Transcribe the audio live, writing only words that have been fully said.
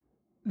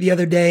The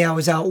other day, I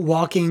was out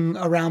walking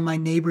around my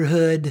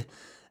neighborhood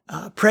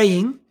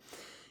praying.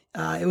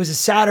 It was a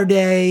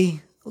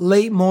Saturday,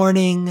 late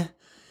morning.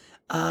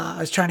 I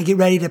was trying to get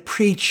ready to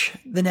preach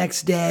the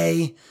next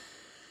day.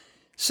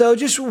 So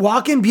just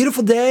walking,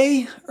 beautiful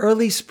day,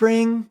 early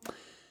spring,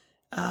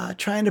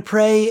 trying to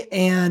pray.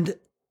 And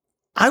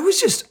I was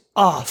just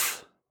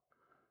off.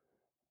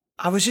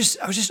 I was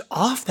just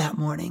off that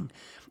morning.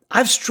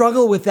 I've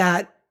struggled with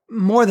that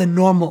more than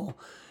normal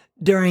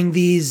during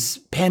these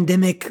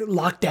pandemic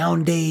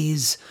lockdown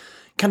days,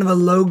 kind of a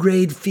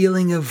low-grade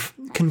feeling of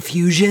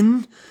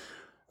confusion,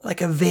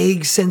 like a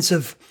vague sense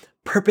of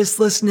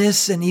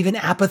purposelessness and even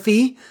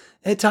apathy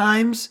at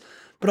times,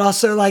 but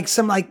also like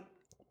some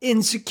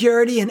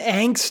insecurity and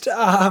angst.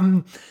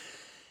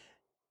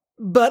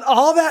 But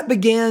all that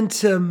began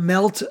to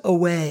melt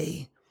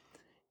away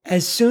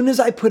as soon as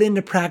I put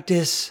into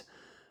practice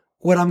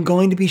what I'm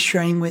going to be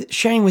sharing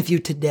with you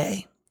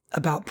today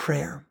about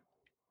prayer.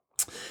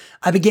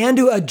 I began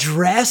to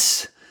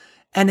address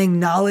and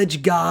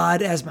acknowledge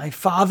God as my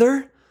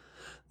Father,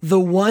 the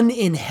one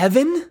in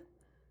heaven,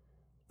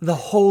 the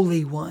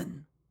Holy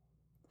One.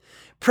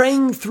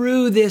 Praying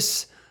through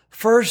this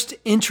first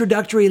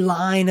introductory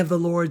line of the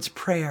Lord's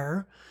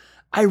Prayer,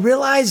 I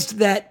realized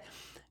that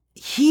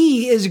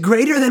He is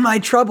greater than my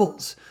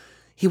troubles.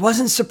 He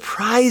wasn't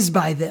surprised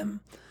by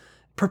them,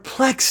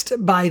 perplexed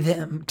by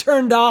them,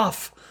 turned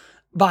off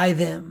by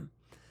them.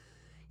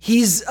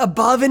 He's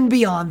above and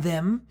beyond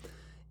them,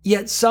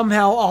 yet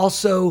somehow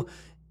also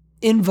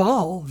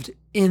involved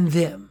in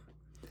them.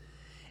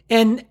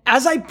 And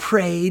as I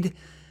prayed,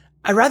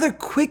 I rather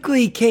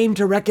quickly came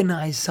to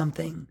recognize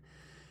something.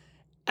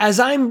 As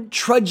I'm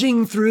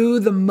trudging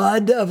through the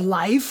mud of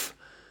life,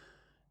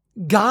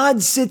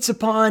 God sits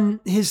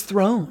upon His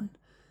throne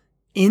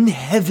in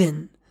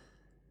heaven.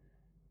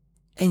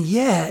 And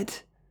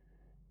yet,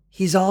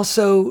 He's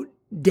also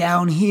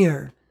down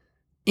here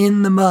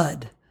in the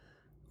mud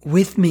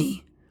with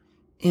me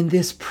in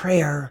this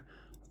prayer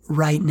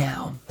right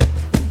now.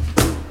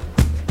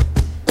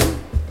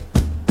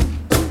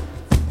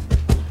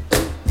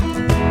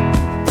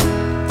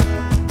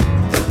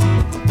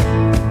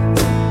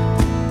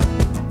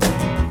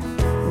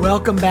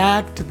 Welcome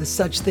back to the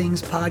Such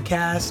Things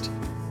podcast.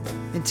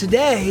 And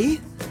today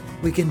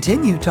we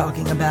continue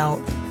talking about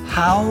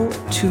how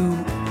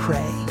to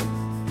pray.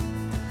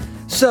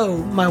 So,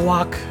 my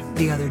walk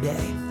the other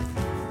day,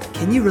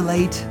 can you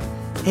relate?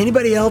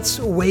 Anybody else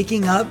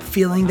waking up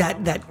feeling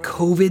that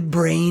COVID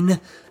brain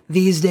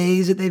these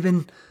days that they've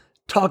been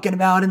talking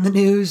about in the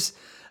news?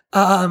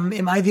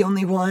 Am I the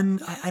only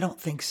one? I don't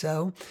think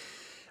so.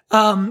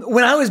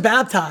 When I was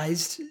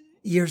baptized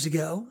years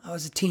ago, I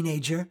was a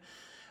teenager,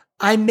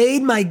 I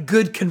made my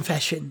good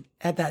confession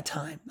at that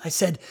time. I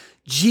said,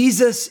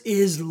 Jesus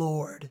is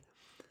Lord.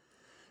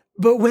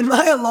 But when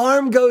my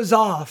alarm goes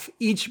off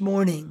each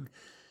morning,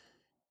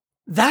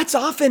 that's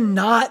often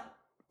not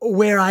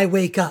where I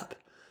wake up.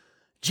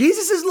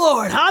 Jesus is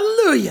Lord.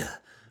 Hallelujah.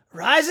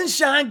 Rise and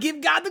shine.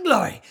 Give God the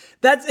glory.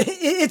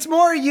 It's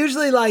more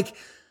usually like,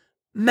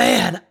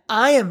 man,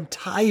 I am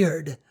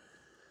tired.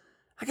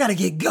 I got to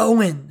get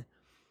going.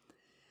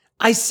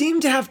 I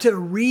seem to have to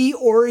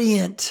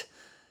reorient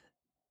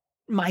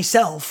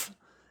myself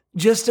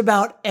just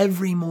about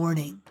every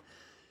morning.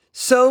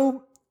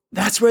 So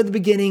that's where the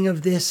beginning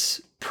of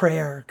this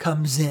prayer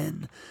comes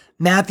in.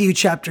 Matthew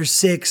chapter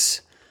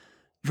 6,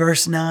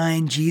 verse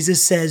 9,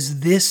 Jesus says,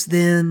 "This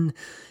then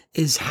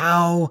is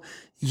how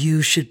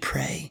you should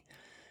pray.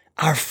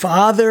 Our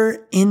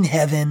Father in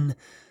heaven,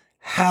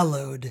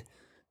 hallowed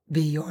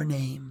be your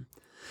name."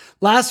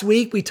 Last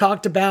week, we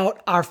talked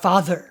about our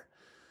Father.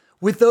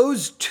 With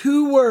those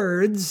two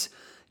words,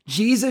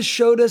 Jesus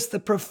showed us the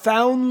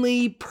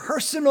profoundly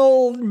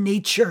personal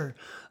nature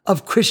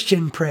of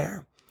Christian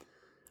prayer.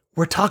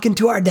 We're talking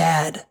to our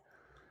dad.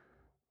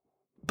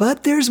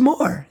 But there's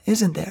more,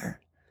 isn't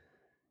there?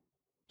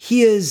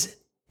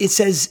 It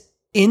says,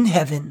 in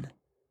heaven,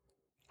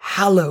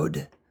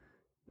 hallowed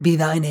be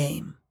thy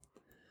name.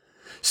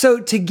 So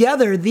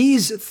together,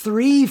 these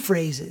three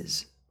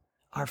phrases,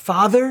 our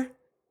Father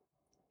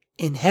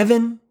in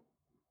heaven,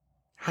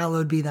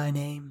 hallowed be thy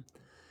name.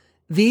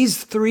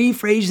 These three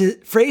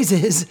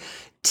phrases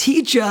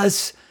teach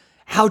us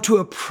how to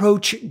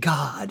approach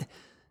God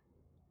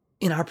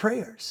in our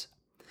prayers.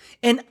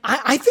 And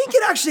I think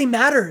it actually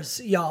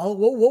matters, y'all,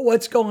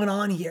 what's going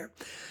on here.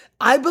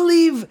 I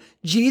believe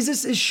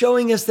Jesus is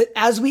showing us that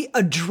as we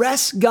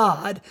address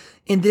God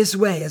in this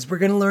way, as we're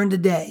going to learn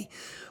today,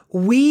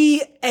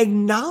 we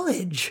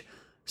acknowledge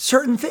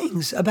certain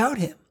things about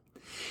Him.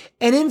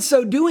 And in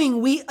so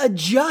doing, we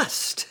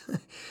adjust.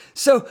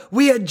 So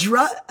we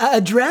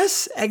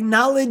address,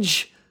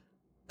 acknowledge,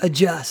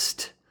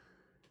 adjust.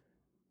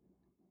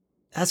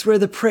 That's where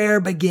the prayer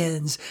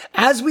begins.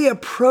 As we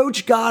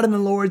approach God in the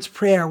Lord's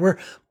Prayer, we're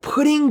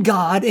putting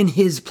God in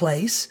His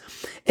place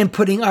and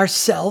putting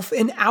ourselves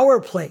in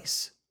our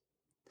place.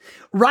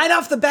 Right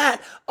off the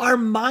bat, our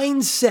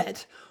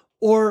mindset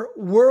or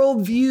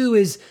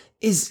worldview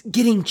is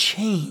getting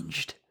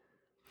changed.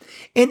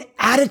 An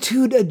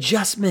attitude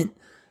adjustment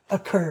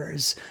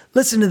occurs.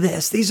 Listen to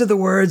this. These are the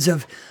words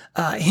of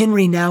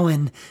Henry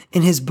Nouwen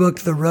in his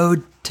book, The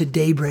Road to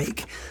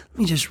Daybreak. Let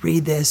me just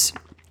read this.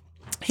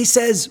 He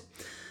says,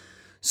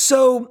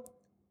 "So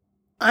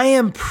I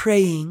am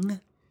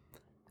praying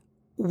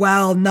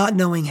while not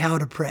knowing how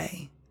to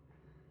pray.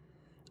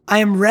 I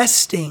am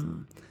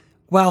resting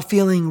while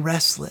feeling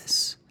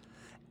restless,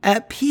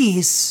 at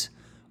peace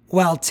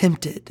while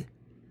tempted,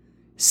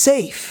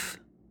 safe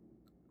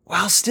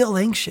while still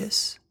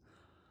anxious,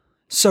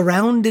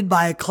 surrounded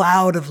by a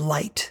cloud of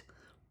light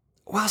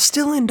while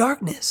still in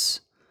darkness,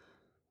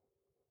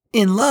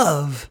 in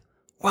love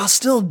while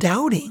still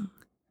doubting."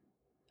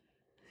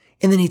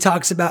 And then he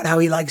talks about how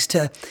he likes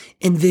to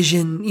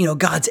envision,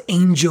 God's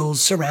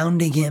angels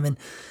surrounding him and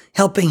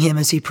helping him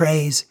as he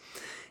prays.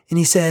 And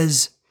he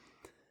says,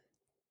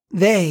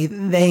 the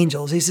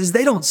angels, he says,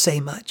 they don't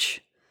say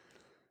much.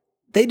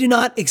 They do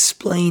not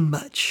explain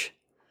much.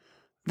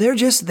 They're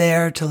just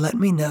there to let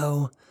me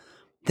know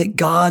that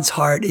God's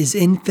heart is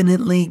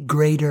infinitely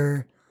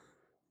greater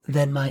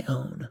than my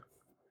own.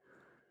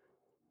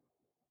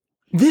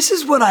 This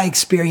is what I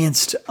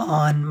experienced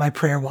on my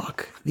prayer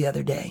walk the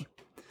other day.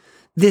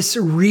 This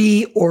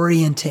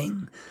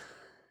reorienting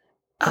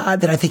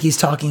that I think he's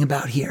talking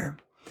about here.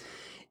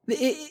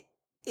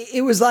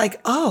 It was like,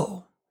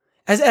 oh,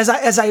 as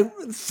I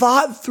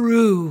thought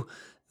through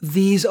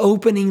these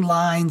opening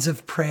lines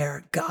of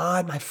prayer,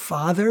 God, my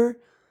Father,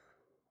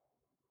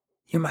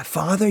 you're my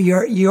Father,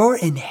 you're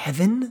in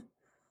heaven.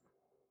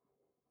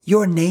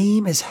 Your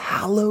name is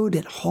hallowed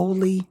and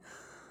holy.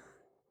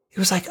 It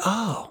was like,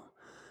 oh,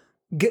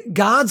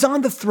 God's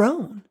on the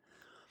throne.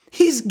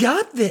 He's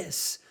got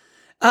this.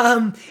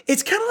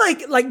 It's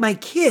kind of like my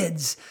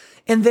kids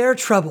and their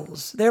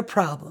troubles, their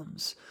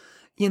problems,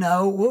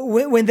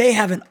 when they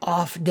have an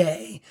off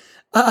day.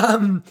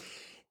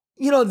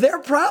 Their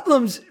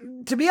problems,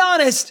 to be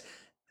honest,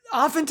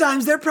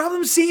 oftentimes their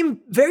problems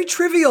seem very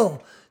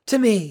trivial to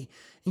me.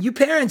 You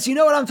parents, you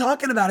know what I'm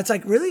talking about. It's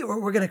like, really?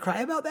 We're going to cry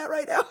about that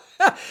right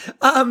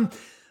now?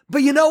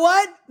 But you know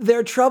what?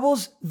 Their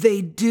troubles,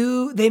 they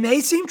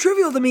may seem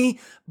trivial to me,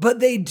 but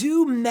they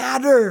do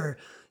matter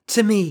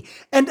to me.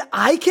 And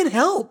I can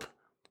help.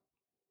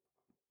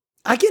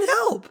 I can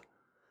help.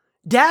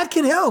 Dad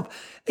can help.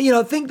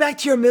 Think back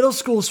to your middle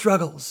school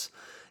struggles.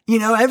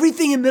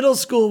 Everything in middle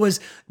school was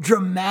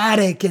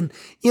dramatic and,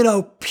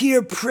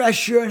 peer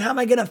pressure and how am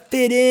I going to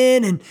fit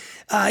in? And,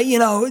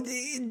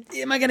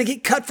 am I going to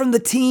get cut from the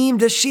team?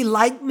 Does she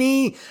like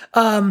me?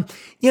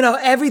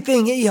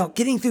 Everything,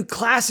 getting through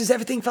classes,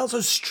 everything felt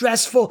so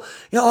stressful.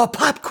 A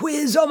pop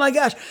quiz. Oh my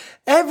gosh.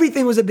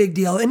 Everything was a big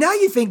deal. And now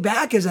you think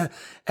back as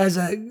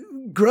a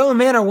grown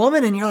man or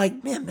woman and you're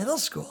like, man, middle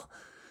school,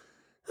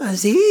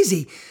 it's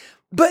easy.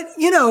 But,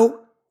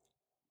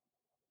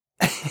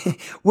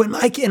 when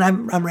my kid, and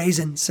I'm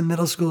raising some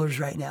middle schoolers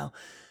right now,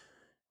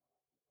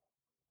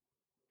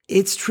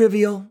 it's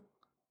trivial,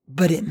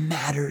 but it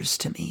matters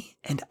to me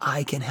and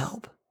I can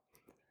help.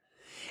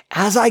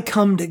 As I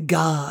come to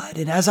God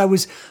and as I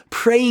was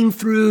praying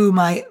through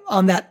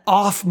on that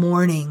off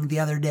morning the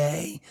other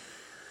day,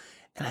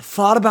 and I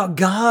thought about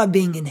God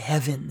being in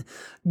heaven,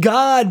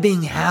 God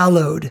being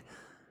hallowed,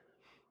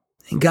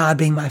 and God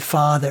being my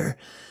Father,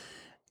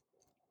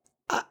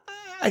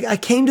 I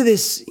came to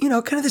this,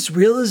 kind of this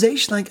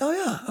realization like, oh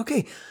yeah,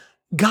 okay,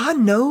 God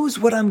knows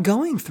what I'm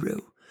going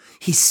through.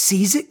 He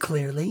sees it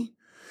clearly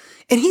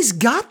and he's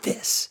got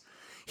this.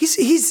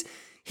 He's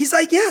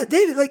like, yeah,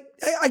 David, like,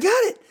 I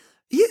got it.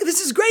 Yeah, this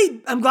is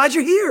great. I'm glad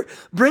you're here.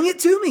 Bring it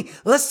to me.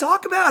 Let's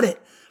talk about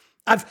it.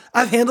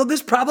 I've handled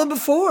this problem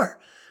before.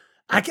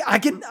 I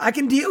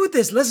can deal with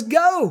this. Let's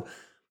go.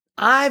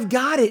 I've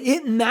got it.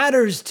 It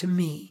matters to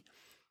me.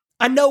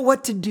 I know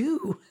what to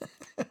do.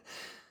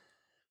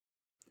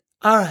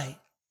 All right.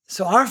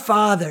 So our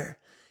Father,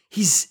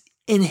 he's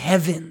in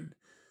heaven.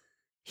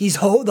 He's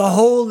the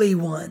Holy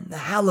One, the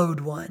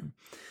Hallowed One.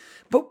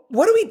 But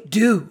what do we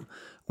do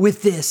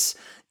with this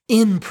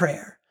in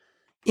prayer?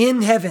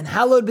 In heaven,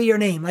 hallowed be your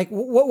name. Like,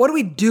 what do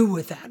we do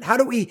with that? How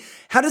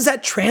does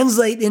that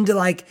translate into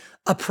like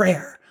a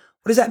prayer?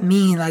 What does that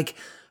mean like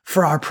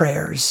for our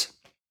prayers?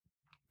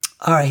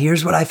 All right,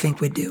 here's what I think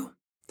we do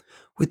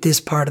with this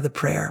part of the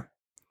prayer.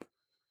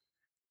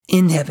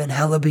 In heaven,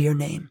 hallowed be your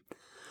name.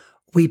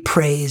 We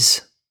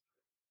praise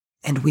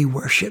and we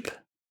worship.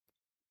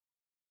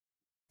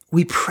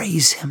 We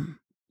praise him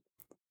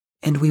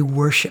and we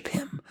worship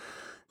him.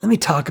 Let me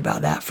talk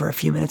about that for a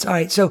few minutes. All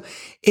right, so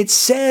it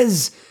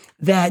says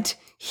that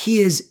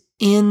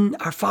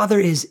our Father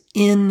is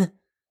in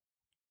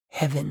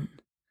heaven.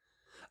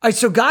 All right,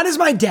 so God is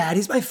my dad,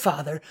 he's my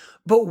father,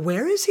 but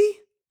where is he?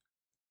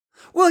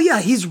 Well, yeah,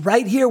 he's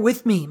right here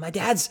with me. My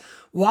dad's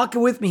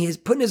walking with me, he's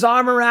putting his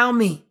arm around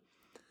me.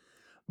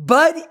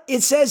 But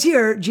it says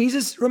here,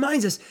 Jesus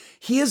reminds us,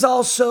 he is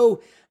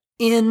also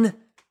in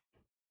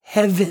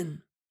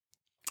heaven.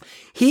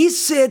 He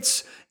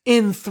sits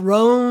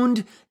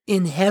enthroned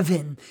in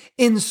heaven,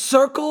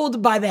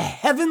 encircled by the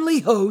heavenly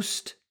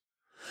host,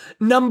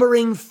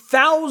 numbering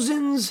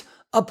thousands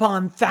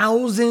upon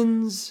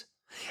thousands,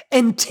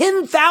 And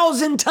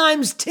 10,000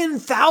 times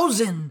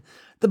 10,000,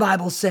 the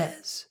Bible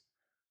says.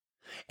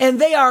 And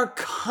they are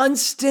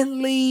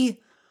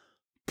constantly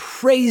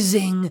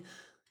praising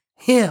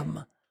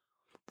him.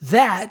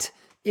 That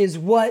is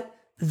what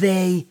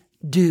they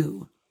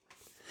do.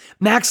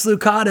 Max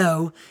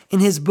Lucado, in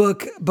his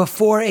book,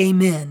 Before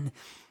Amen,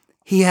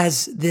 he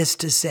has this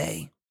to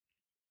say.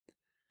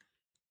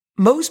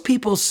 Most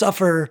people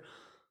suffer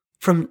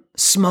from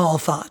small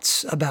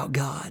thoughts about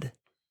God.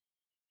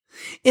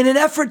 In an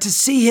effort to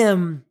see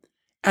him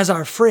as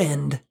our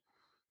friend,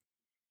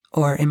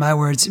 or in my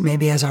words,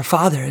 maybe as our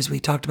Father, as we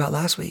talked about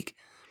last week,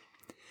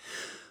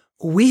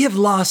 we have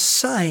lost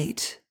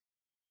sight,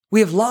 we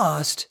have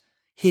lost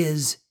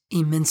his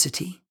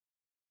immensity.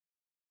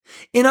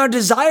 In our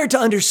desire to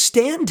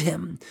understand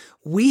him,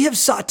 we have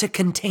sought to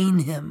contain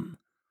him.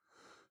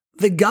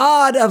 The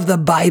God of the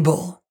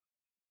Bible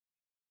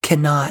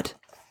cannot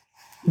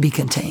be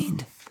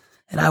contained.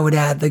 And I would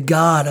add, the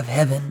God of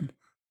heaven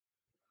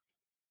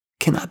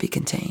cannot be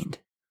contained.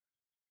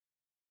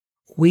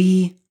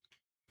 We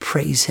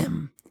praise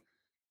him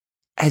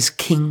as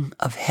King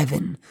of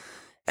heaven,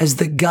 as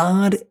the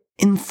God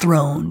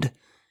enthroned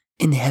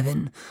in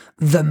heaven,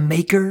 the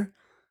maker,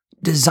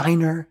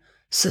 designer,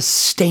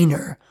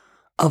 sustainer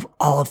of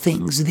all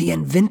things, the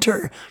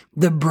inventor,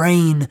 the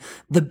brain,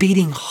 the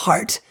beating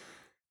heart,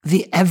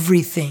 the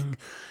everything.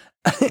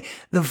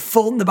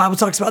 The Bible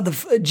talks about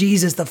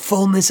Jesus, the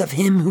fullness of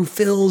him who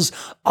fills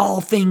all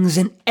things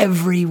in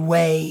every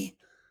way.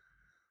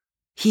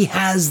 He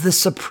has the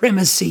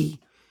supremacy.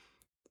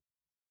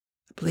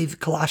 I believe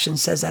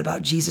Colossians says that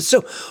about Jesus.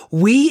 So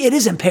it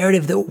is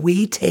imperative that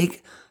we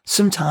take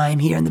some time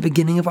here in the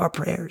beginning of our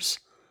prayers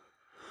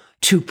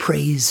to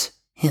praise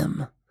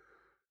him,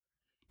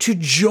 to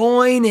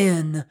join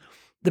in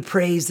the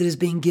praise that is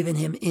being given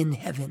him in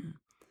heaven.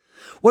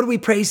 What do we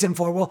praise him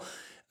for? Well,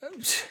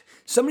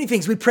 so many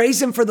things. We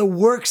praise him for the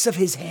works of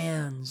his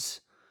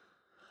hands.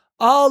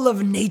 All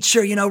of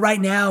nature,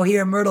 right now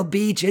here in Myrtle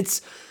Beach,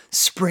 it's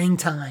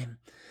springtime.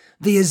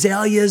 The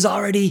azaleas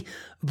already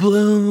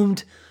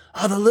bloomed.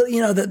 Oh,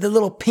 the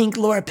little pink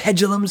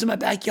loropetalums in my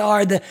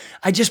backyard.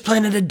 I just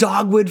planted a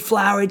dogwood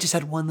flower. It just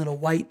had one little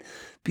white,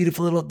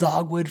 beautiful little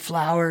dogwood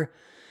flower.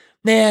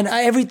 Man,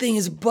 everything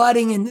is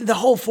budding, and the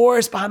whole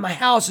forest behind my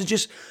house is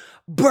just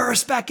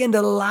burst back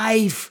into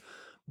life.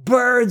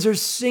 Birds are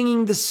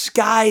singing. The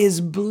sky is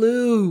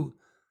blue.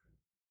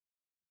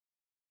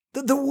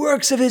 The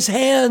works of his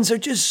hands are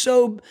just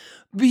so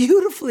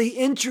beautifully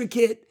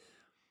intricate.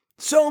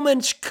 So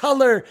much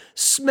color,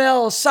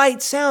 smell,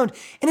 sight, sound.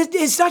 And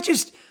it's not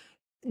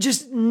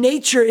just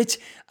nature.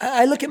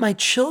 I look at my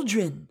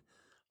children,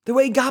 the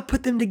way God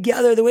put them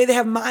together, the way they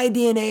have my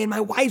DNA and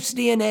my wife's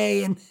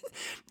DNA, and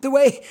the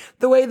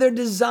way they're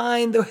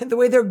designed, the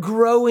way they're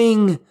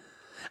growing.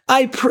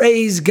 I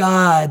praise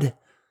God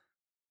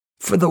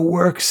for the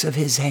works of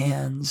his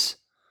hands.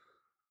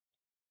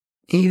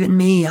 Even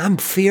me, I'm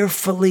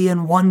fearfully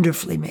and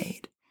wonderfully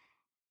made.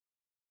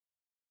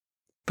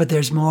 But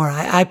there's more.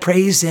 I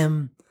praise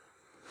him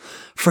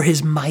for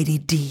his mighty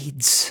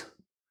deeds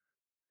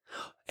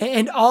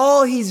and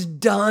all he's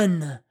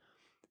done.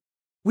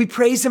 We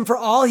praise him for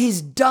all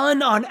he's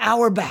done on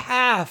our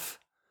behalf.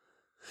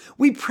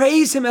 We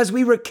praise him as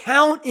we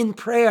recount in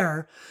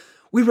prayer.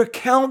 We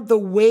recount the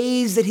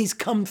ways that he's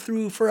come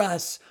through for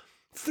us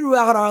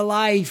throughout our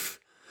life.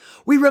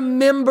 We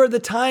remember the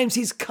times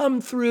he's come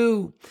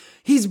through.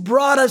 He's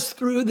brought us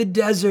through the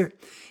desert.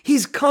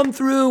 He's come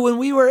through when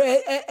we were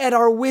at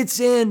our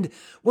wits' end,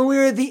 when we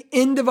were at the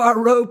end of our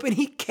rope, and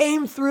he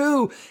came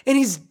through, and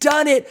he's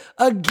done it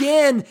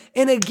again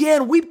and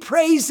again. We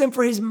praise him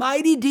for his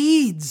mighty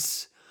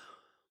deeds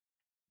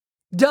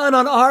done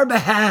on our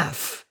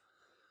behalf.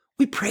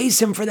 We praise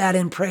him for that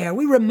in prayer.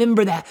 We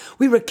remember that.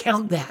 We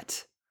recount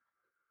that.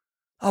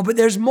 Oh, but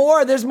there's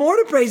more. There's more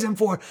to praise him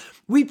for.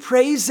 We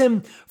praise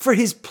him for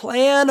his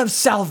plan of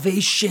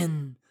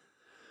salvation.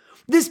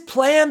 This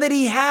plan that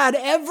he had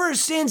ever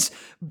since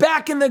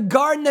back in the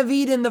Garden of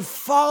Eden, the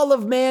fall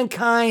of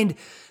mankind,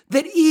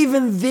 that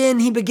even then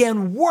he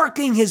began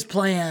working his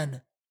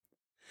plan,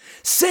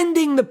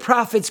 sending the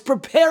prophets,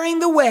 preparing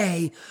the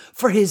way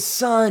for his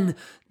son,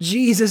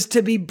 Jesus,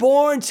 to be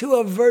born to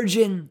a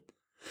virgin,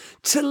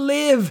 to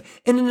live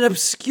in an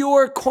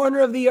obscure corner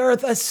of the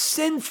earth, a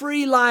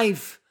sin-free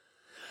life,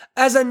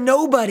 as a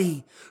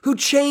nobody who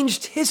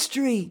changed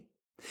history.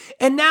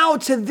 And now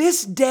to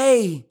this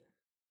day,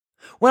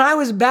 when I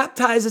was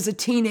baptized as a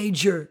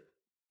teenager,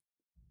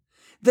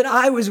 that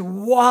I was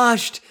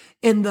washed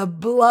in the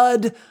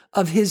blood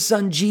of his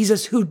son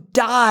Jesus, who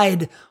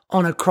died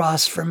on a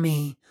cross for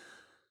me.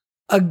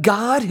 A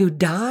God who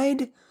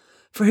died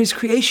for his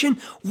creation.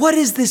 What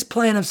is this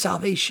plan of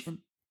salvation?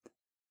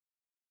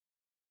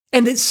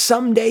 And that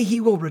someday he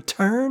will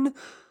return,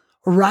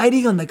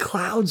 riding on the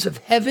clouds of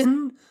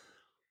heaven,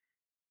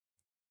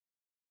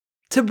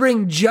 to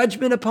bring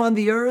judgment upon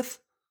the earth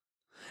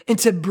and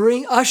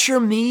to usher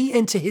me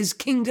into his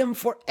kingdom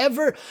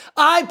forever.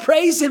 I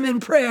praise him in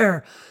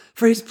prayer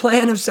for his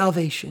plan of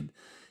salvation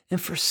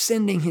and for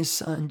sending his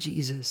son,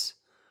 Jesus.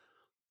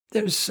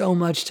 There's so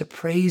much to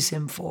praise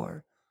him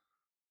for.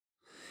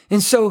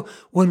 And so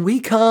when we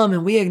come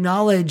and we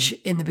acknowledge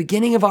in the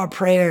beginning of our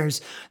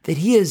prayers that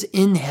he is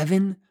in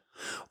heaven,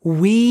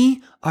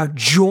 we are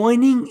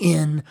joining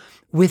in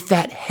with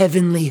that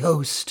heavenly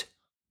host.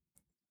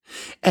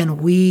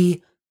 And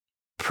we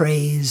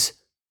praise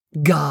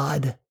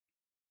God.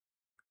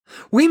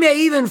 We may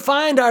even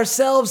find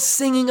ourselves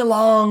singing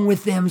along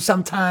with them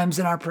sometimes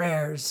in our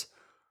prayers.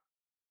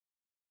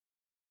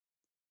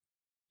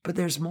 But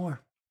there's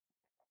more.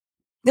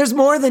 There's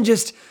more than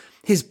just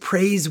his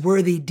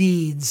praiseworthy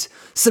deeds,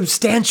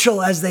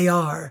 substantial as they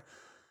are.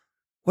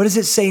 What does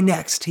it say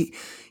next? He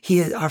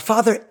is our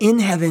Father in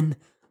heaven,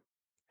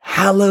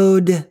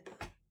 hallowed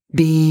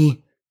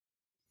be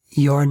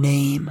your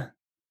name.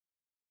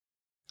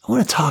 I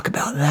want to talk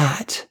about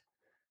that.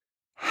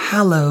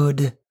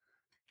 Hallowed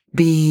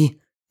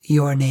be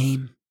your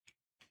name.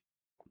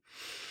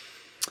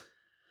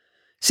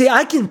 See,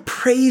 I can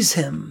praise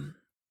him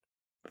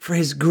for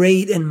his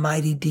great and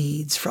mighty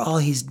deeds, for all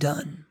he's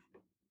done.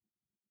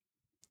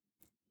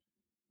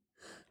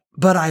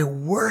 But I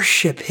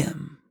worship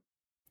him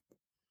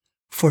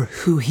for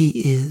who he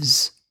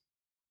is.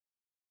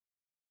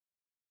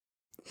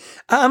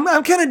 I'm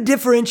kind of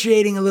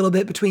differentiating a little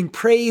bit between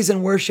praise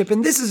and worship,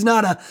 and this is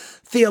not a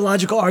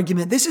theological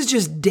argument. This is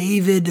just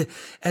David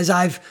as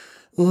I've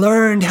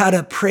learned how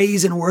to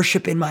praise and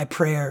worship in my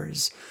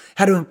prayers,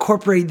 how to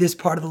incorporate this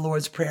part of the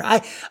Lord's Prayer.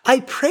 I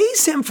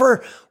praise him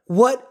for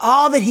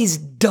all that he's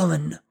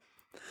done,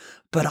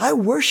 but I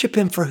worship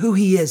him for who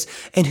he is.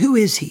 And who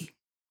is he?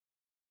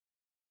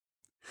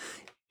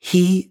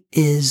 He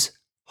is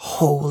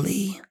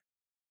holy,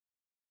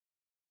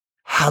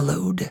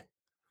 hallowed,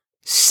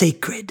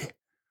 sacred.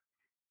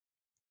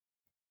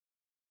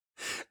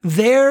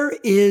 There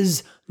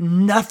is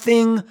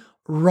nothing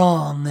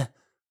wrong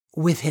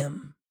with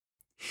him.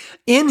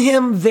 In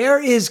him, there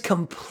is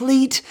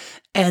complete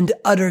and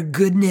utter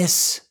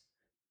goodness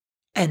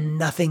and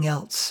nothing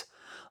else.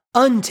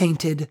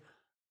 Untainted,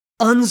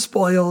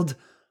 unspoiled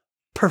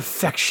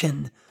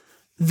perfection.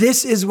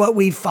 This is what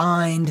we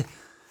find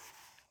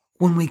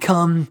when we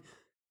come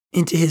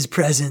into his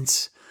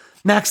presence.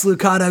 Max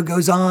Lucado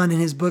goes on in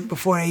his book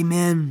Before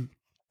Amen.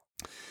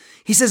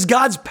 He says,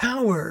 God's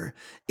power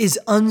is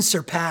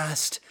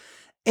unsurpassed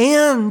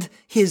and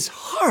his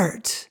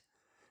heart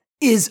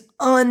is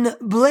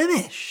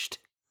unblemished.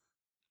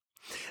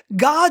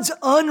 God's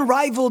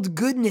unrivaled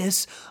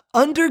goodness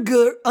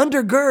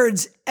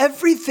undergirds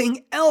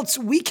everything else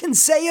we can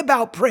say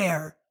about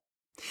prayer.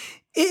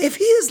 If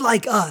he is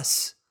like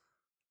us,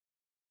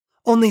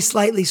 only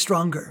slightly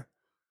stronger,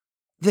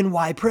 then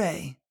why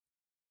pray?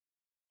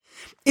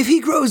 If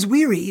he grows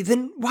weary,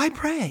 then why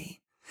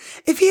pray?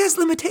 If he has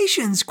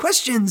limitations,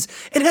 questions,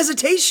 and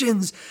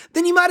hesitations,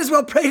 then you might as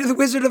well pray to the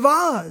Wizard of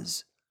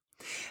Oz.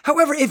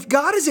 However, if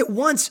God is at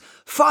once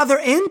Father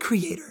and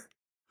Creator,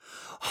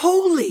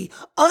 holy,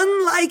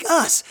 unlike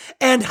us,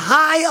 and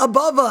high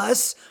above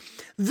us,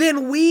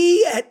 then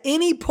we at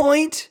any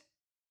point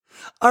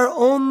are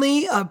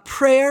only a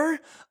prayer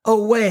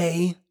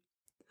away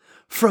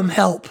from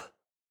help.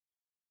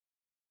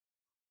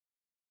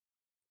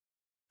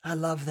 I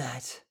love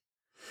that.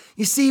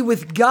 You see,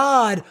 with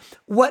God,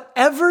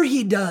 whatever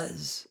he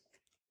does,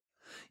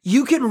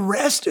 you can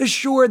rest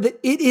assured that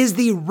it is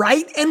the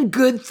right and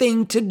good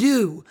thing to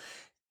do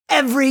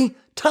every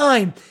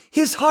time.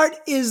 His heart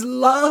is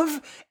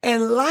love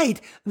and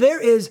light.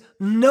 There is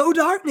no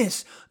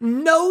darkness,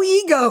 no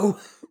ego.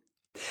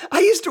 I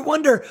used to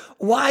wonder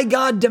why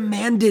God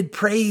demanded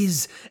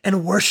praise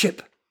and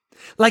worship,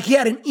 like he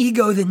had an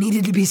ego that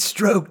needed to be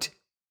stroked.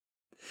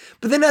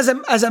 But then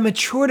as I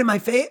matured in my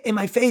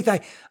faith,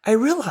 I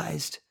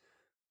realized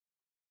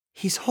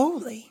he's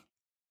holy,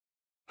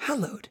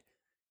 hallowed.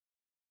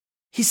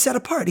 He's set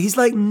apart. He's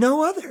like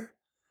no other.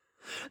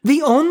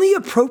 The only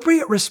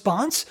appropriate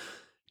response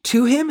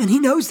to him, and he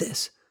knows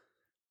this,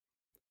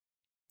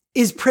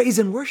 is praise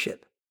and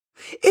worship.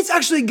 It's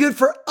actually good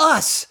for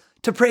us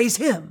to praise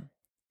him.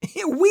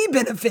 We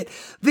benefit.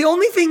 The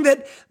only thing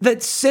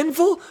that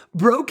sinful,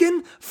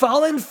 broken,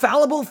 fallen,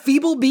 fallible,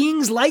 feeble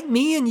beings like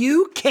me and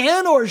you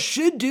can or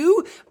should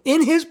do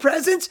in his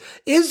presence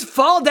is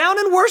fall down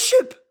and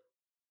worship.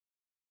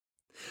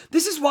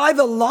 This is why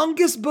the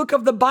longest book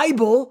of the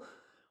Bible,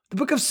 the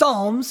book of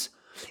Psalms,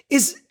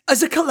 is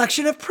a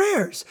collection of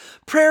prayers,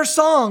 prayer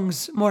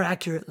songs, more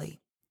accurately.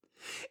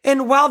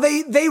 And while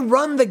they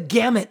run the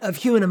gamut of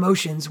human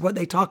emotions, what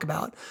they talk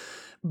about,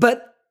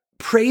 but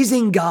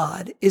praising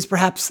God is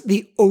perhaps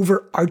the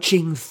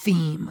overarching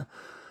theme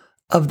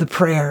of the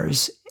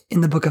prayers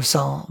in the book of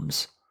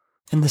Psalms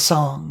and the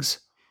songs.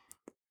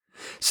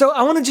 So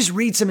I want to just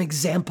read some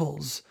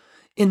examples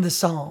in the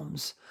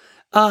Psalms.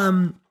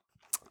 All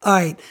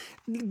right,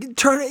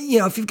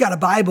 if you've got a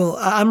Bible,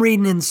 I'm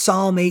reading in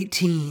Psalm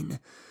 18.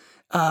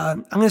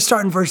 I'm going to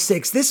start in verse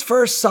 6. This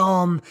first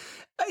Psalm,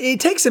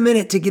 it takes a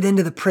minute to get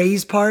into the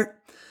praise part,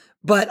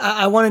 but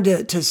I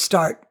wanted to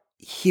start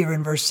here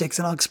in verse 6,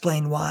 and I'll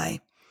explain why.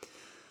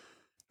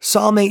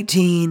 Psalm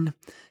 18,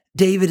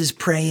 David is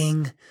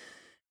praying,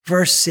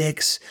 verse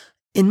 6,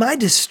 In my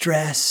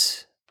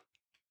distress,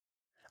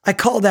 I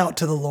called out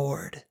to the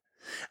Lord.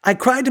 I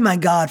cried to my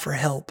God for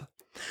help.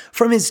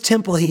 From his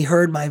temple he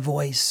heard my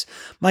voice.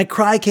 My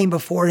cry came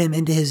before him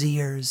into his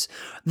ears.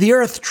 The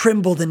earth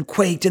trembled and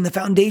quaked, and the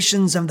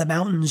foundations of the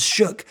mountains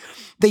shook.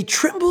 They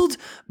trembled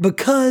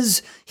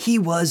because he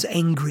was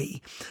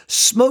angry.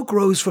 Smoke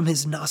rose from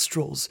his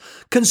nostrils.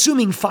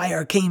 Consuming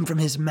fire came from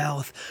his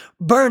mouth.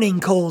 Burning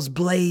coals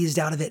blazed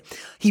out of it.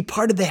 He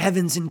parted the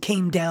heavens and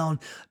came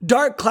down.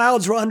 Dark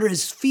clouds were under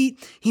his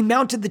feet. He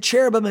mounted the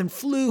cherubim and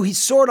flew. He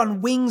soared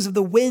on wings of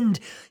the wind.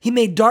 He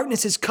made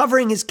darkness his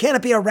covering, his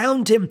canopy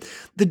around him,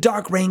 the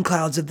dark rain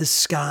clouds of the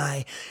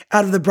sky.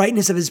 Out of the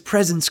brightness of his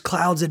presence,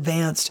 clouds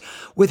advanced.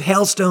 With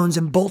hailstones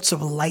and bolts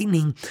of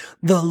lightning,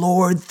 the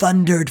Lord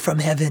thundered from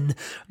heaven.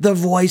 The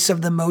voice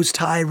of the Most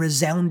High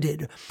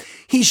resounded.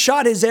 He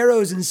shot his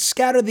arrows and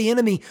scattered the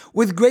enemy.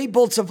 With great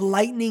bolts of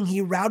lightning, he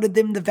routed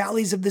them. The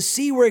valleys of the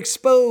sea were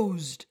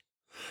exposed.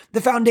 The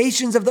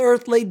foundations of the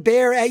earth laid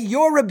bare at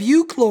your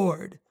rebuke,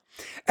 Lord.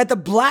 At the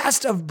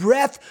blast of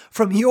breath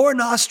from your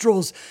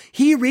nostrils,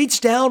 he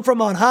reached down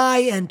from on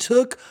high and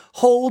took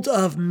hold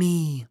of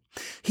me.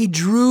 He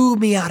drew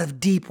me out of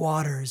deep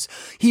waters.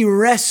 He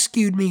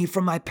rescued me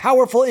from my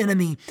powerful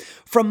enemy,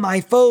 from my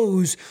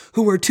foes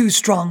who were too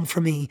strong for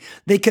me.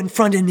 They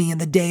confronted me in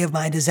the day of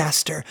my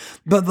disaster,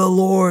 but the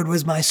Lord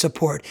was my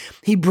support.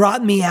 He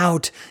brought me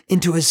out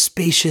into a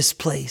spacious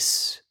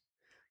place.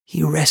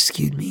 He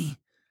rescued me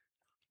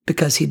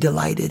because he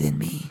delighted in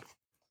me.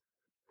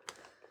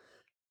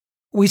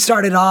 We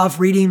started off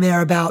reading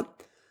there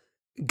about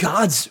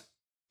God's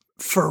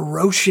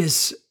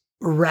ferocious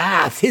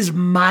wrath, his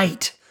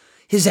might,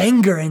 his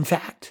anger, in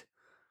fact.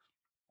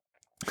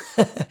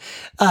 When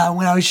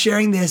I was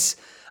sharing this,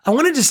 I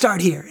wanted to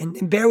start here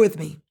and bear with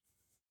me.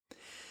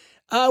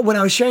 When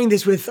I was sharing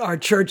this with our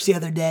church the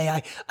other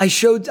day,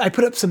 I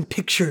put up some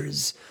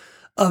pictures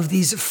of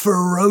these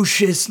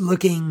ferocious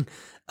looking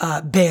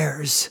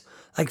bears,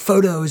 like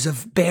photos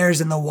of bears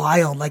in the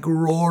wild, like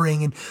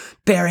roaring and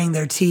baring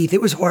their teeth.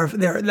 It was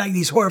they're like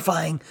these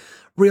horrifying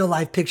real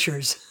life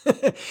pictures.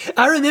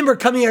 I remember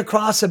coming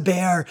across a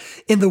bear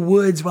in the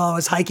woods while I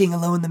was hiking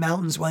alone in the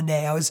mountains one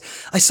day.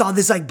 I saw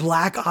this like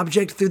black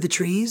object through the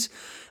trees.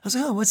 I was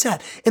like, oh, what's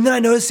that? And then I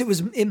noticed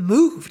it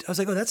moved. I was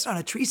like, oh, that's not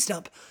a tree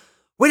stump.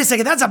 Wait a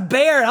second, that's a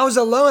bear. And I was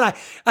alone.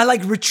 I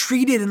like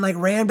retreated and like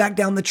ran back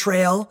down the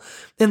trail.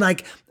 And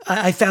like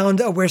I found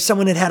where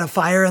someone had a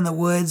fire in the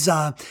woods.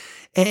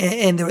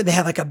 And they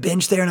had like a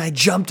bench there, and I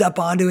jumped up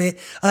onto it.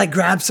 I like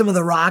grabbed some of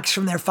the rocks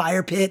from their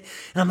fire pit,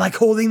 and I'm like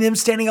holding them,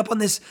 standing up on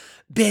this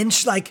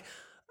bench. Like,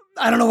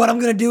 I don't know what I'm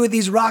going to do with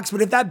these rocks,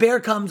 but if that bear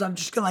comes, I'm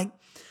just going to like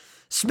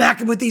smack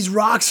him with these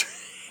rocks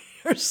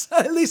or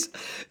at least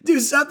do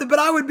something. But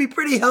I would be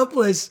pretty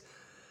helpless.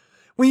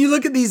 When you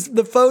look at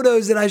the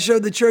photos that I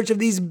showed the church of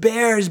these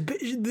bears,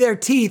 their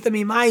teeth, I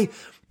mean, my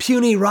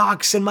puny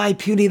rocks and my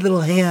puny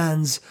little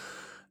hands,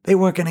 they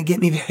weren't going to get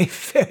me very,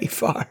 very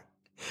far.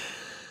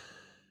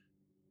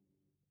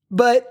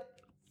 But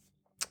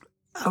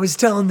I was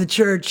telling the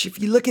church, if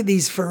you look at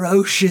these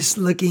ferocious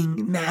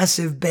looking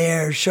massive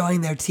bears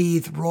showing their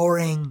teeth,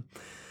 roaring,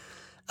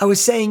 I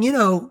was saying,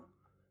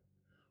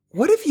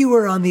 what if you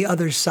were on the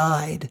other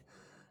side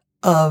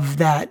of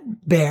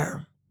that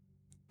bear?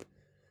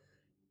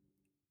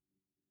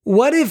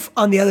 What if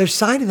on the other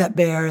side of that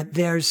bear,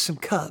 there's some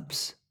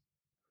cubs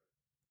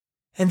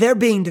and they're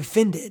being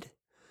defended?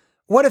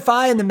 What if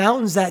I in the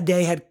mountains that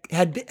day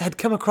had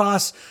come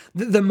across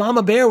the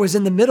mama bear was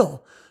in the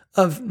middle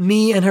of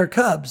me and her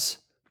cubs?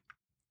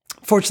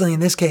 Fortunately,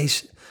 in this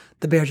case,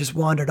 the bear just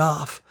wandered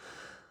off.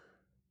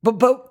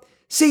 But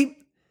see,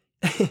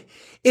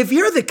 if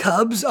you're the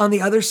cubs on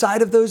the other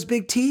side of those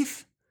big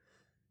teeth,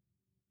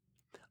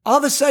 all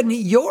of a sudden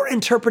you're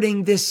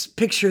interpreting this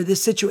picture,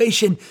 this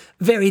situation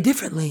very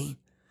differently.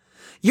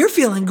 You're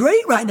feeling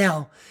great right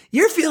now.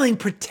 You're feeling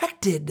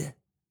protected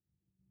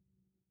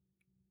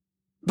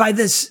by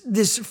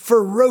this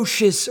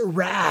ferocious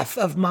wrath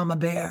of Mama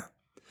Bear.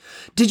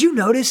 Did you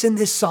notice in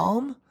this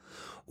psalm,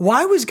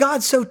 why was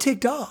God so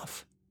ticked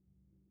off?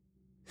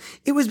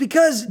 It was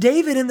because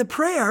David in the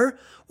prayer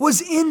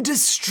was in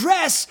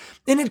distress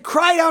and had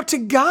cried out to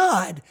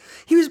God.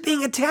 He was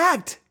being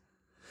attacked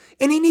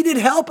and he needed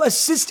help,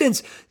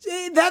 assistance.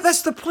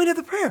 That's the point of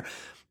the prayer.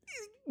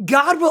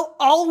 God will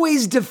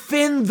always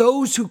defend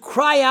those who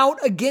cry out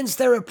against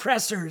their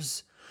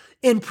oppressors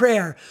in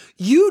prayer.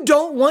 You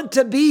don't want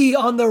to be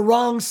on the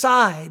wrong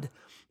side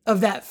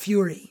of that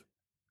fury.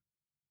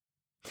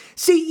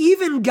 See,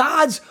 even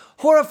God's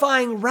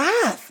horrifying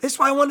wrath, that's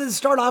why I wanted to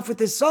start off with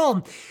this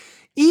psalm.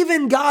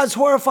 Even God's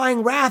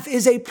horrifying wrath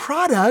is a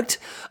product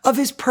of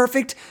his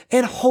perfect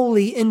and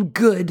holy and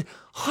good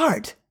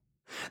heart.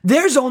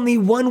 There's only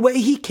one way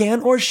he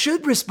can or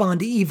should respond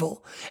to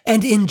evil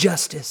and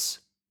injustice.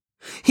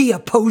 He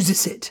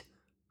opposes it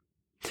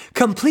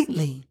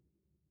completely.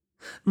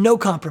 No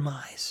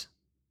compromise.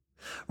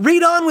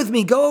 Read on with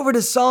me. Go over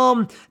to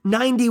Psalm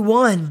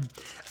 91.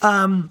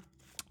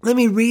 Let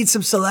me read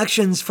some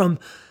selections from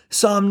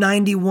Psalm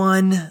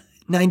 91,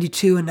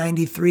 92, and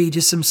 93,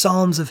 just some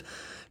Psalms of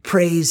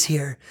praise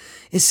here.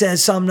 It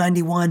says, Psalm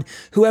 91,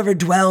 whoever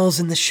dwells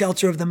in the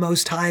shelter of the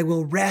Most High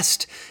will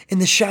rest in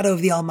the shadow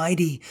of the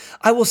Almighty.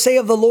 I will say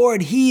of the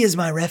Lord, he is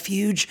my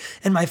refuge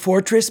and my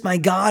fortress, my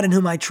God in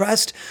whom I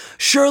trust.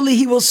 Surely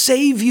he will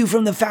save you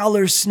from the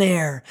fowler's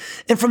snare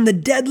and from the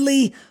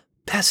deadly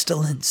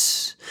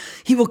pestilence.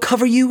 He will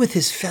cover you with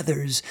his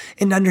feathers,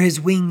 and under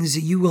his wings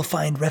you will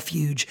find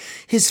refuge.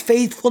 His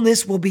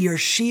faithfulness will be your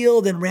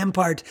shield and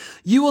rampart.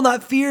 You will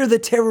not fear the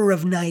terror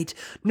of night,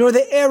 nor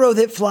the arrow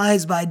that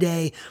flies by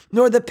day,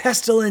 nor the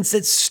pestilence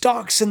that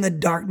stalks in the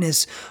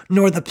darkness,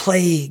 nor the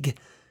plague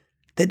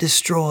that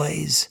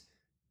destroys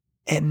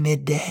at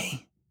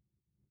midday.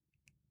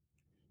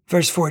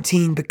 Verse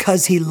 14,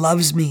 because he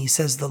loves me,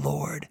 says the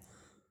Lord,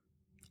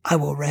 I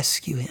will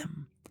rescue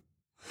him.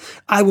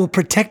 I will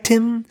protect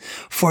him,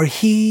 for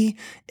he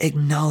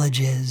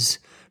acknowledges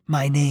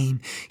my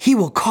name. He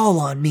will call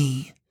on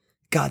me,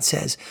 God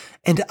says,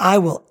 and I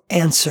will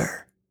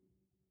answer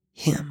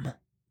him.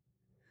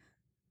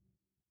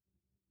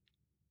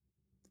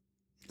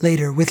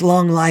 Later, with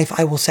long life,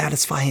 I will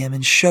satisfy him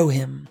and show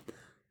him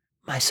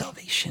my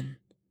salvation.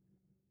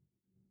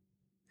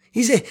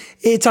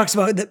 It talks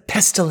about the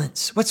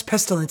pestilence. What's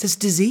pestilence? It's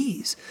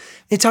disease.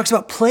 It talks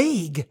about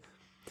plague.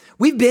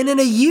 We've been in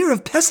a year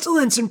of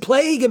pestilence and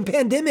plague and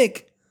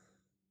pandemic.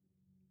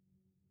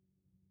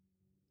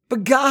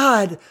 But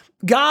God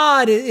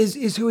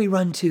is who we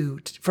run to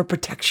for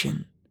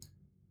protection.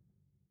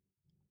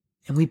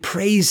 And we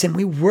praise him.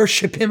 We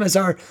worship him as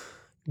our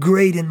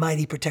great and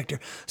mighty protector.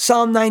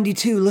 Psalm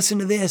 92, listen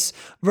to this.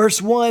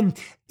 Verse 1,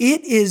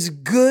 it is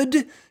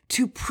good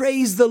to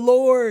praise the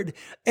Lord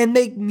and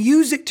make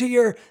music to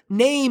your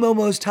name, O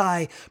Most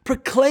High,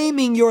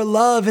 proclaiming your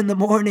love in the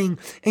morning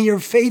and your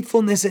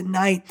faithfulness at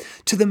night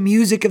to the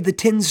music of the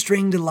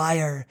 10-stringed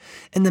lyre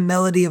and the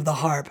melody of the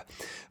harp.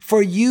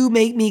 For you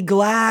make me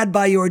glad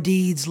by your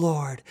deeds,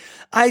 Lord.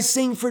 I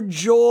sing for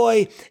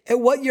joy at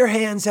what your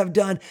hands have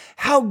done.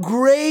 How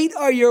great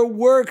are your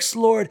works,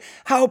 Lord.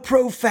 How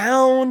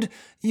profound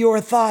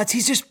your thoughts.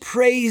 He's just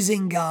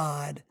praising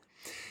God.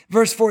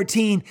 Verse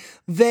 14,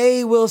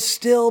 they will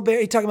still bear,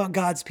 he's talking about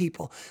God's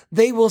people.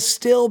 They will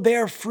still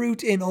bear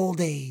fruit in old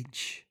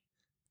age.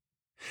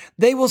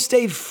 They will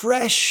stay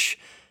fresh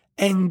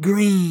and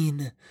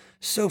green,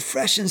 so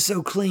fresh and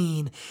so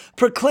clean,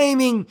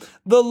 proclaiming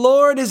the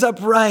Lord is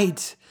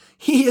upright.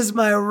 He is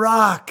my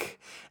rock,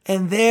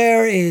 and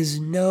there is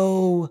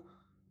no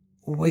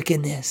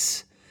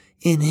wickedness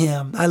in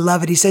him. I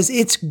love it. He says,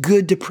 it's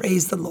good to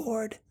praise the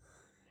Lord.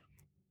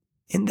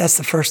 And that's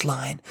the first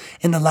line.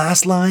 And the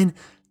last line,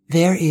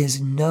 there is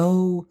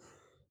no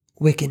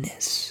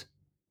wickedness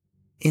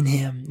in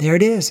him. There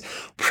it is.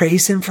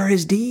 Praise him for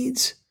his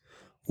deeds.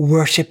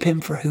 Worship him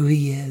for who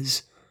he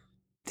is.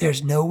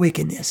 There's no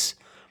wickedness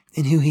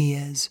in who he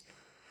is.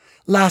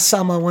 Last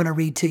psalm I want to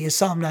read to you,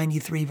 Psalm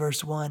 93,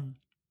 verse 1.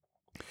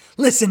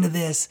 Listen to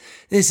this.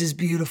 This is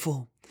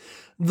beautiful.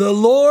 The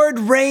Lord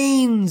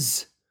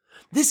reigns.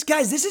 This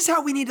is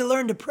how we need to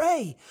learn to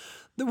pray.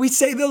 We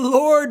say, the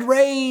Lord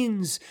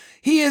reigns.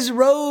 He is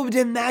robed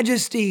in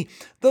majesty.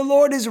 The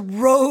Lord is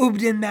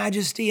robed in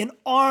majesty and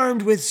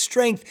armed with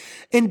strength.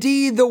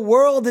 Indeed, the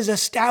world is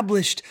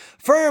established,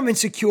 firm and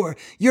secure.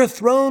 Your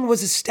throne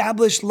was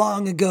established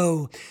long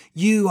ago.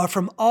 You are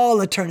from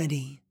all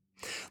eternity.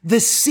 The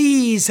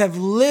seas have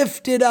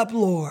lifted up,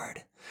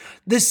 Lord.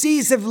 The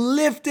seas have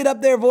lifted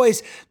up their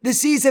voice. The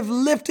seas have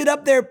lifted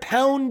up their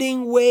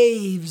pounding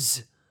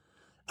waves.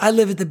 I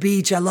live at the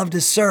beach. I love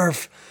to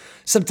surf.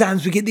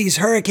 Sometimes we get these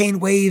hurricane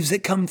waves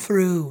that come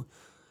through,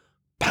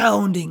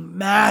 pounding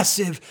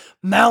massive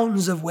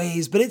mountains of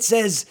waves. But it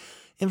says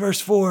in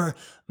verse 4,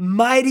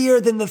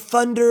 mightier than the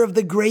thunder of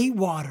the great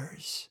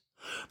waters,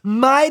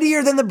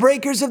 mightier than the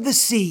breakers of the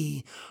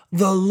sea,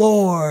 the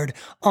Lord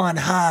on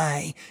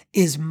high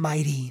is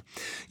mighty.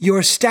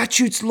 Your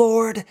statutes,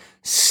 Lord,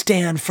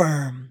 stand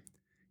firm.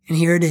 And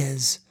here it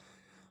is.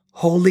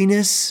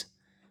 Holiness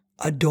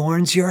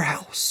adorns your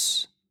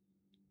house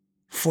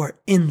for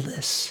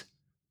endless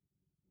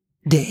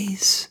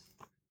days.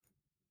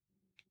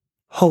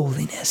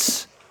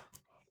 Holiness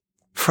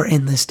for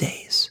endless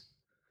days.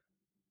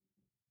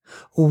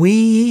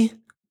 We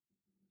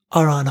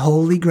are on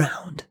holy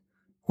ground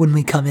when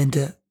we come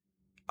into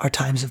our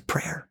times of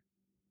prayer.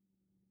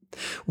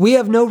 We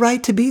have no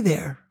right to be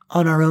there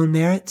on our own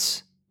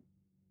merits,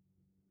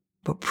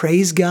 but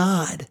praise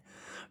God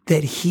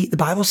that the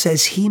Bible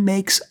says he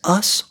makes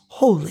us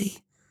holy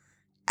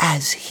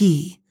as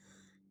he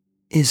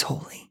is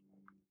holy.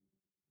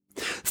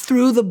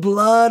 Through the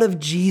blood of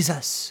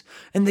Jesus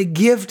and the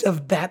gift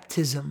of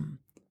baptism,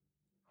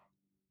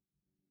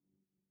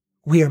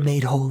 we are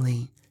made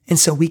holy. And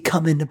so we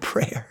come into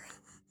prayer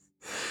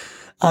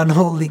on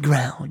holy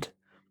ground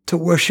to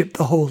worship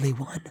the Holy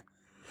One.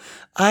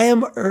 I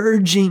am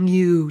urging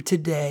you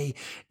today,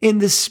 in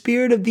the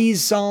spirit of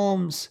these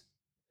Psalms,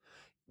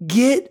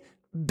 get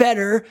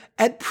better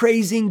at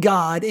praising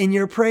God in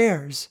your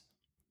prayers.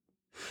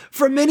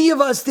 For many of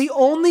us, the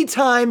only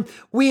time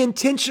we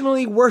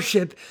intentionally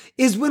worship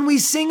is when we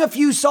sing a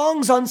few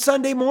songs on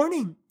Sunday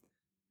morning.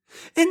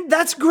 And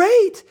that's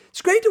great.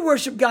 It's great to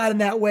worship God in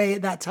that way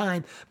at that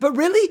time. But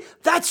really,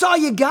 that's all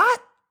you got?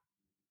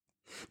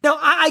 Now,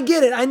 I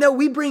get it. I know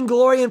we bring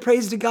glory and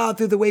praise to God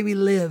through the way we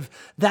live.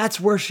 That's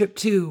worship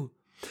too.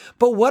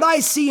 But what I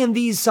see in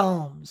these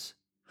Psalms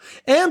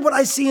and what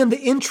I see in the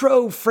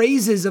intro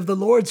phrases of the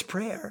Lord's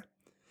Prayer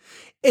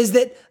is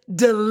that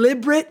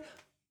deliberate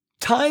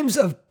times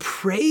of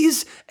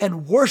praise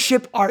and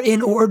worship are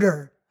in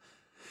order.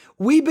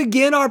 We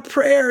begin our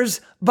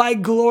prayers by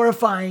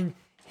glorifying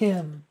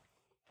Him.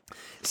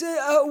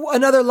 So,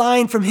 another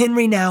line from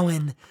Henry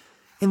Nouwen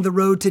in The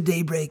Road to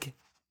Daybreak.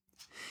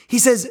 He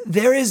says,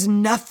 there is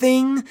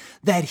nothing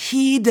that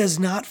He does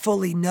not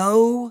fully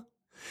know,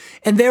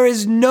 and there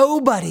is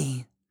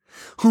nobody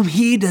whom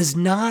He does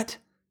not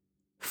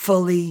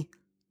fully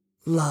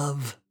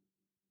love.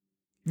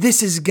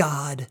 This is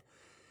God.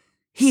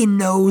 He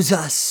knows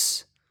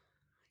us.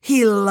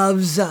 He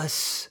loves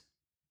us.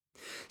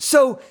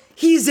 So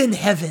He's in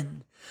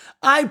heaven.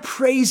 I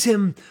praise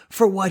Him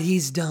for what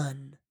He's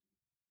done.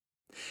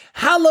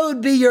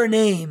 Hallowed be your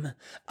name.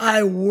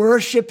 I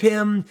worship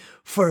Him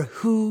for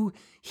who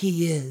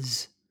He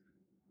is.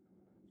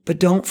 But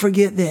don't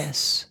forget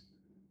this,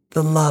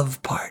 the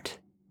love part.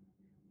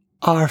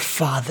 Our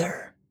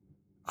Father,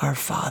 our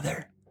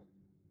Father.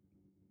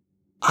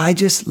 I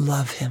just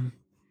love Him.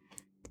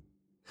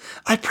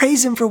 I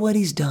praise Him for what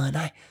He's done.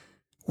 I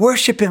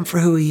worship Him for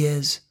who He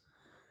is.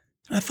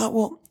 And I thought,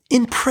 well,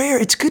 in prayer,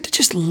 it's good to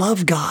just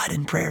love God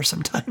in prayer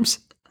sometimes.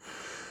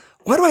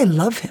 Why do I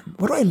love Him?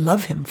 What do I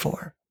love Him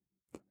for?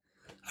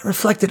 I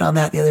reflected on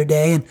that the other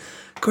day, and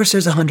of course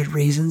there's 100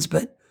 reasons,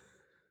 but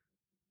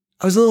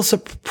I was a little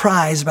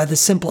surprised by the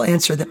simple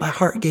answer that my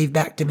heart gave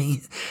back to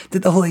me,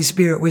 that the Holy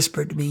Spirit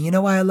whispered to me. You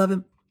know why I love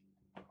Him?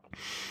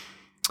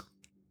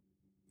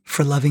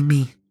 For loving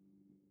me.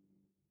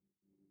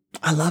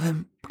 I love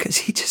Him because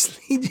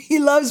He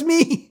loves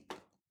me.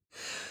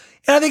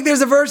 And I think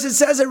there's a verse that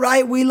says it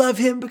right. We love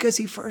Him because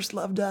He first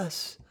loved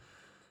us.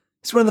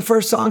 It's one of the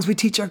first songs we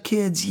teach our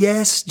kids.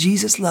 Yes,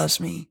 Jesus loves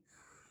me,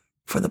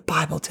 for the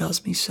Bible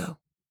tells me so.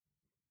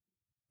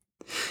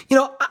 You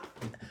know,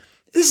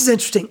 this is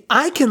interesting.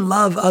 I can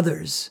love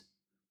others,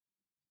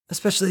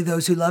 especially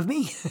those who love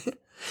me.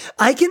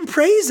 I can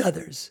praise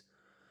others,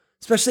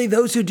 especially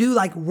those who do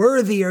like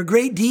worthy or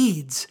great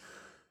deeds.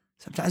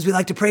 Sometimes we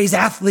like to praise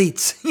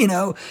athletes,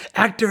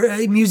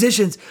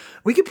 musicians.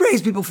 We can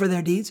praise people for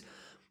their deeds.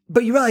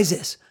 But you realize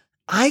this,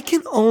 I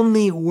can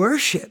only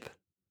worship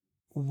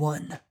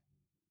one.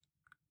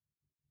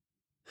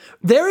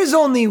 There is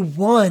only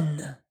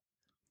one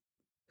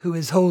who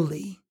is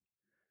holy.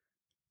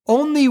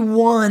 Only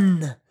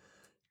one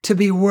to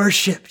be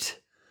worshiped.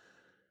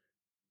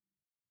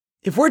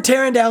 If we're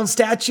tearing down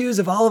statues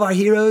of all of our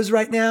heroes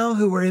right now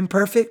who were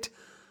imperfect,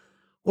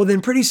 well,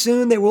 then pretty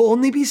soon there will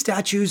only be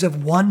statues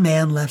of one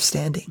man left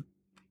standing.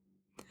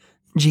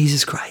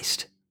 Jesus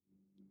Christ.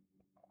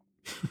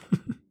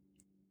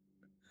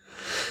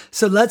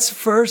 So let's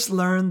first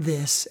learn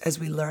this as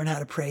we learn how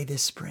to pray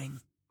this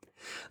spring.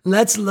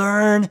 Let's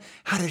learn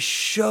how to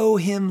show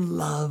Him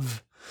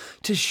love,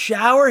 to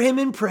shower Him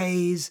in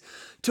praise,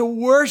 to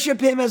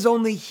worship Him as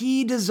only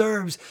He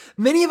deserves.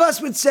 Many of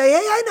us would say, hey,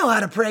 I know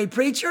how to pray,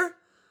 preacher.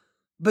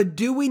 But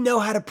do we know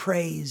how to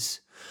praise?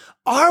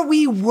 Are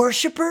we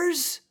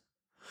worshipers?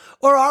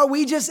 Or are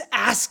we just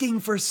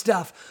asking for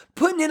stuff,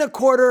 putting in a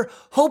quarter,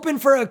 hoping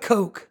for a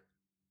Coke?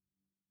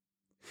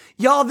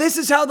 Y'all, this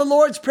is how the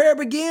Lord's Prayer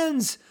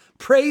begins.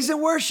 Praise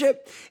and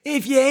worship.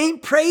 If you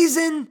ain't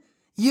praising,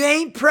 you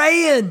ain't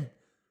praying.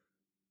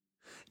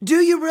 Do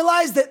you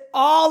realize that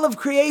all of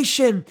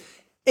creation,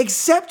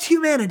 except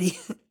humanity,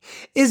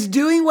 is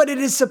doing what it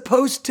is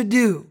supposed to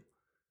do?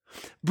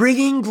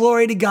 Bringing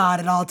glory to God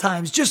at all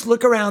times. Just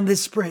look around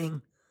this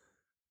spring.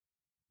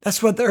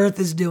 That's what the earth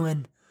is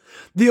doing.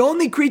 The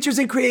only creatures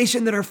in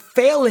creation that are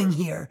failing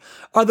here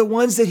are the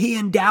ones that He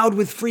endowed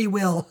with free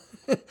will.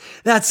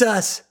 That's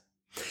us.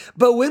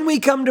 But when we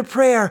come to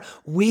prayer,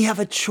 we have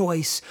a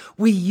choice.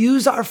 We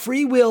use our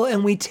free will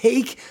and we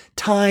take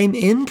time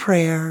in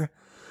prayer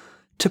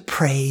to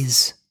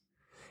praise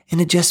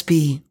and to just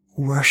be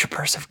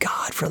worshipers of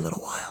God for a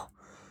little while.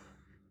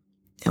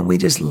 And we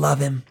just love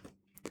Him.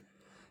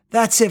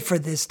 That's it for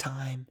this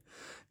time.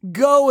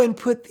 Go and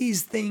put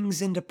these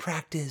things into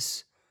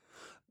practice.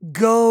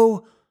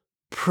 Go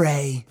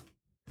pray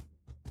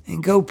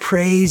and go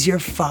praise your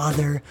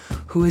Father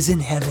who is in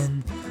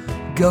heaven.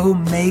 Go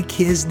make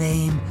His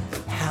name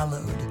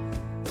hallowed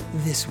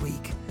this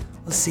week.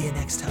 We'll see you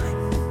next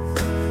time.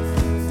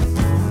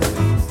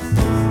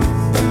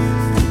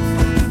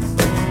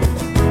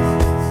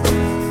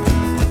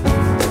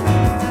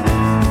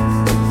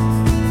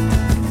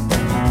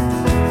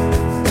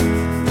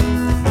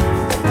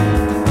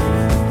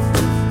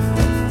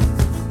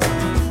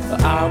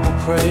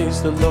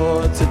 Praise the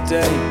Lord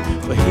today,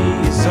 for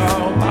He is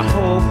all my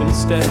hope and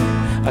stay.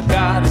 Our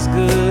God is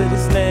good,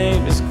 His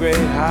name is great,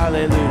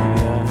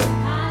 hallelujah.